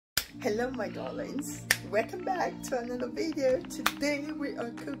Hello my darlings, welcome back to another video. Today we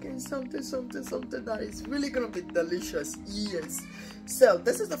are cooking something that is really gonna be delicious. Yes, so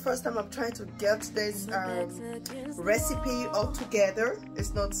this is the first time I'm trying to get this recipe all together.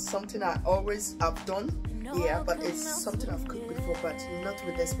 It's not something I always have done, yeah, but it's something I've cooked before, but not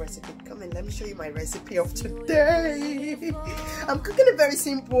with this recipe. Come in, let me show you my recipe of today. I'm cooking a very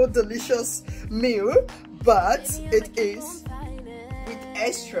simple delicious meal, but it is with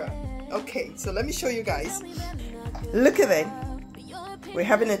extra. Okay, so let me show you guys. Look at it. We're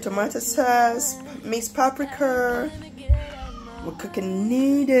having a tomato sauce, mixed paprika, we're cooking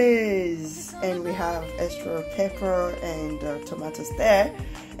noodles, and we have extra pepper and tomatoes there,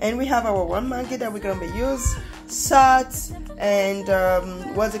 and we have our one Maggi that we're gonna be use, salt, and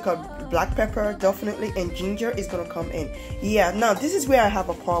what's it called, black pepper definitely, and ginger is gonna come in. Yeah, now this is where I have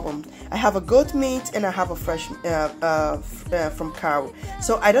a problem. I have a goat meat and I have a fresh from cow,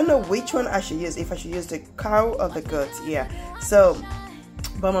 so I don't know which one I should use, if I should use the cow or the goat. Yeah, so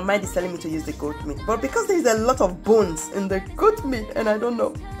but my mind is telling me to use the goat meat, but because there's a lot of bones in the goat meat and I don't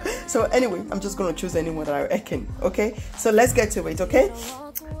know, so anyway, I'm just gonna choose anyone that I reckon. Okay, so let's get to it. Okay,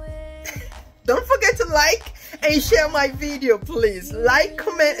 don't forget to like and share my video, please. Like,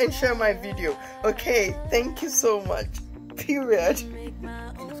 comment, and share my video. Okay, thank you so much. Period.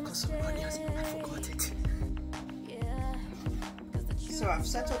 And of course some onions, I forgot it. So I've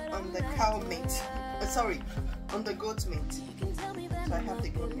settled on the cow meat, sorry, on the goat meat. So I have the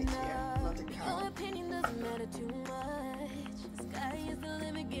goat meat here, not the cow.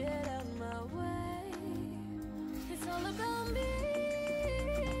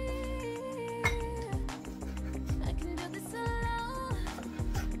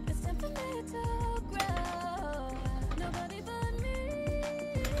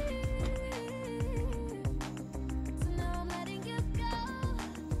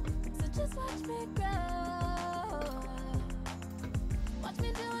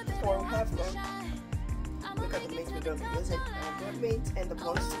 For half one, look at the meat we're going to be using, the meat and the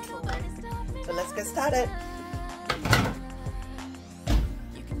bones to throw away. So let's get started.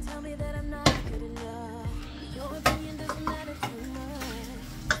 You can tell me that I'm not good enough. Your opinion doesn't matter too much.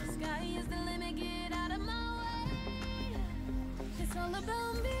 The sky is the limit, get out of my way. It's all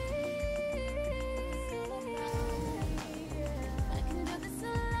about me. I can do this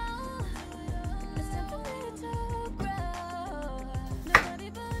alone. It's time for me to grow. Nobody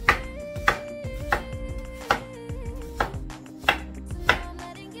but me.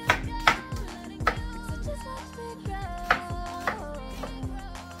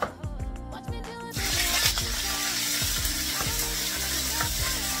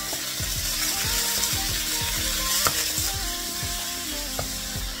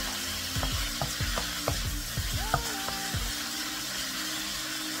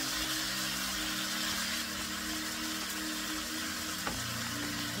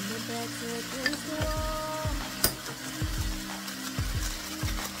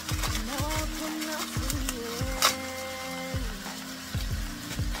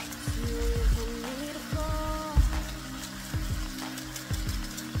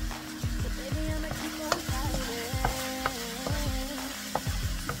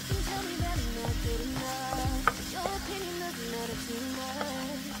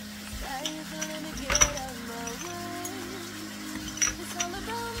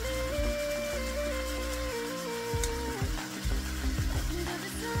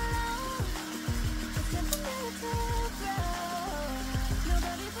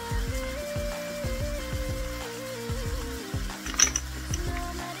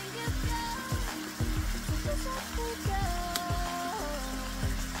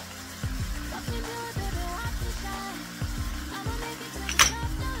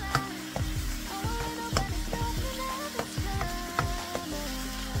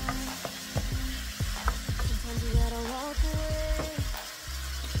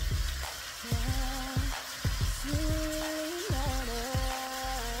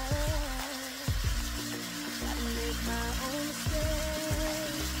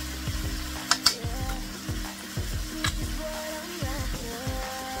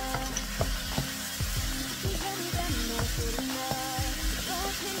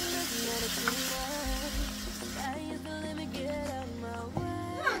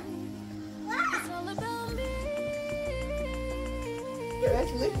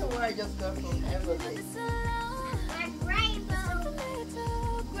 Look at where I just got from everything. Rainbow.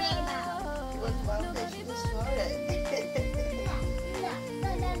 What about that? She just started.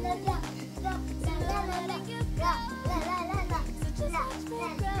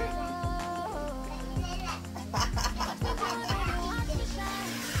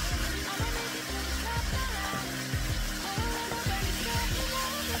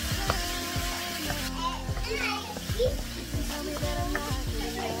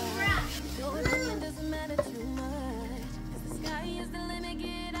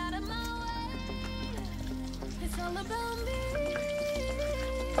 all about me.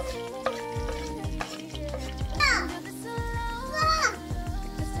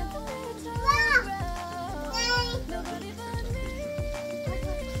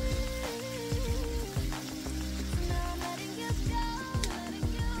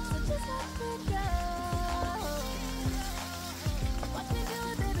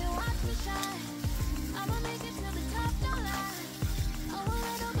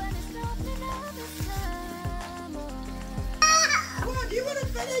 You want to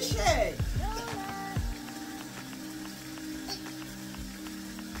finish it?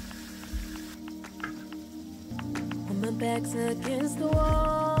 When my back's against the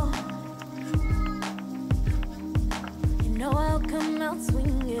wall, you know I'll come out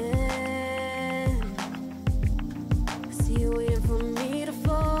swinging. I see you waiting for me to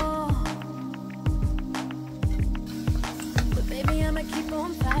fall, but baby I'ma keep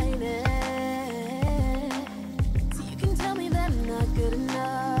on fighting. Good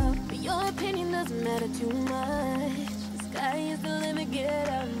enough, but your opinion doesn't matter too much. The sky is the limit, get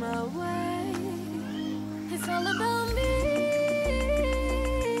out of my way. It's all about me.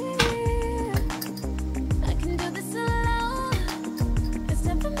 I can do this alone. It's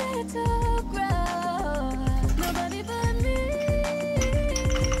time for me to grow. Nobody but me.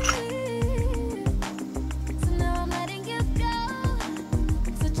 So now I'm letting you go.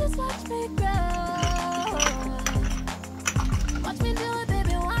 So just watch me grow. Watch me do it,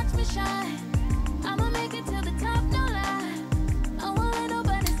 baby, watch me shine. I'ma make it to the top, no lie. I won't let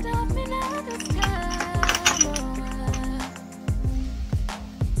nobody stop me now this time.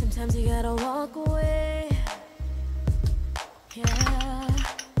 Sometimes you gotta walk away, yeah,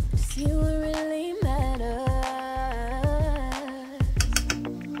 to see what really matters.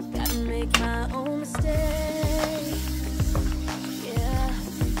 Gotta make my own mistakes, yeah,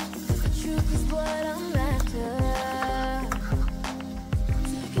 'cause the truth is what I'm after.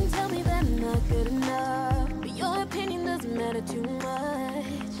 Good enough, but your opinion doesn't matter too much.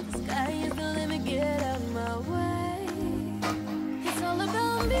 The sky is the limit, get out of my way. It's all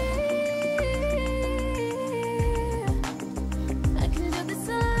about me. I can do this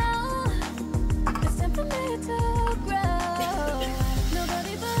alone. It's time for me to grow.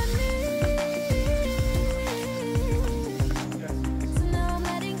 Nobody but me. So now I'm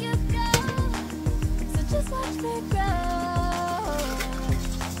letting you go. So just watch me grow.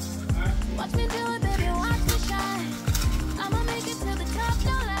 Watch me do it, baby, watch me shine. I'ma make it to the top,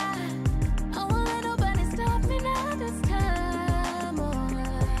 no lie. I won't let nobody stop me now this time.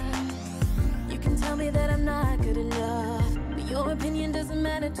 You can tell me that I'm not good enough, but your opinion doesn't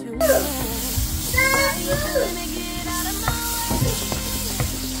matter too much. Why you telling me get out of my way?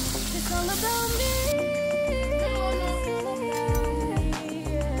 It's all about me.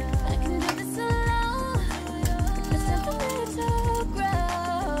 I can do this alone. It's time for me to grow.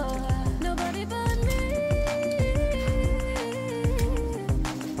 Nobody but me.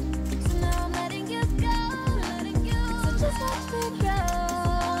 So now I'm letting you go. So just watch me grow.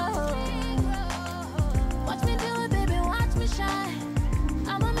 Watch me do it, baby, watch me shine.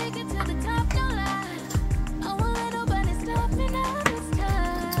 I'ma make it to the top, no lie. I won't let nobody stop me now this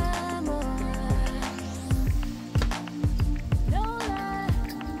time. No lie.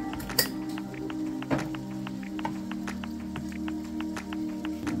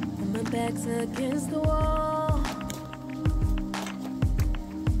 When my back's against the wall,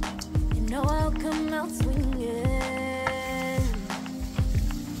 you know I'll come out swinging.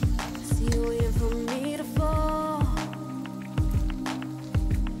 See you waiting for me to fall,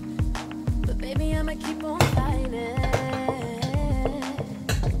 but baby I'ma keep on fighting.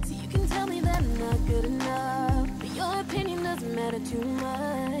 So you can tell me that I'm not good enough, but your opinion doesn't matter too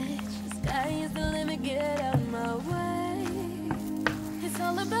much. The sky is the limit, get out of my way. It's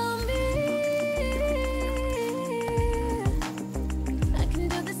all about me. I can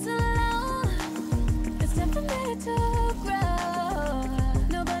do this alone. It's time for me to grow.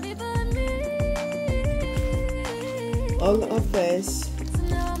 Nobody but me. All of this, So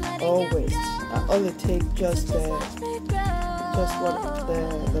now I'm letting always, you go. I only take just Watch the me grow.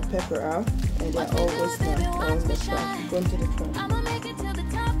 pepper out, and I always not on the track. Going to the track. I'ma make it to the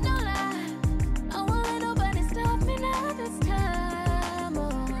top, no lie. I won't let nobody stop me now this time.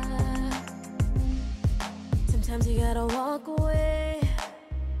 Sometimes you gotta walk away,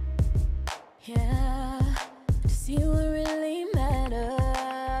 yeah, to see what really matters.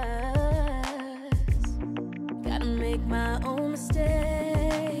 Gotta make my own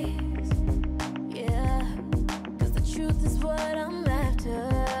mistakes, yeah, 'cause the truth is what I'm after.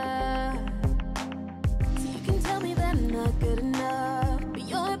 So you can tell me that I'm not good enough, but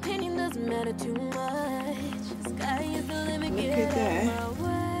your opinion doesn't matter too much. The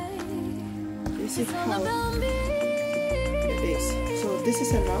see how it is. So this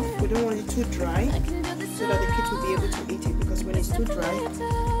is enough. We don't want it too dry so that the kids will be able to eat it, because when it's too dry,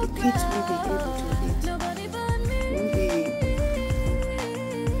 the kids won't be able to eat. It won't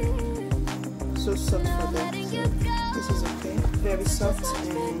be so soft for them. So this is okay. Very soft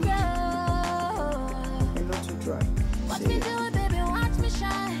and not too dry. See, it's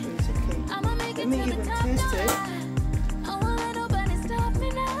okay. Let me even taste it.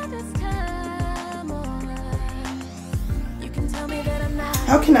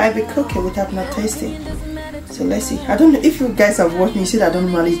 How can I be cooking without not tasting? So let's see. I don't know if you guys have watched me. You see that I don't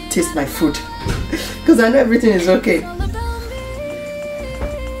normally taste my food because I know everything is okay.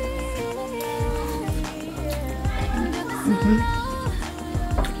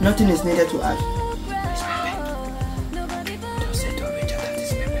 Nothing is needed to add.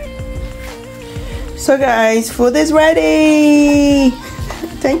 So guys, food is ready.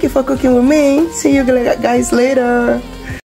 Thank you for cooking with me. See you guys later.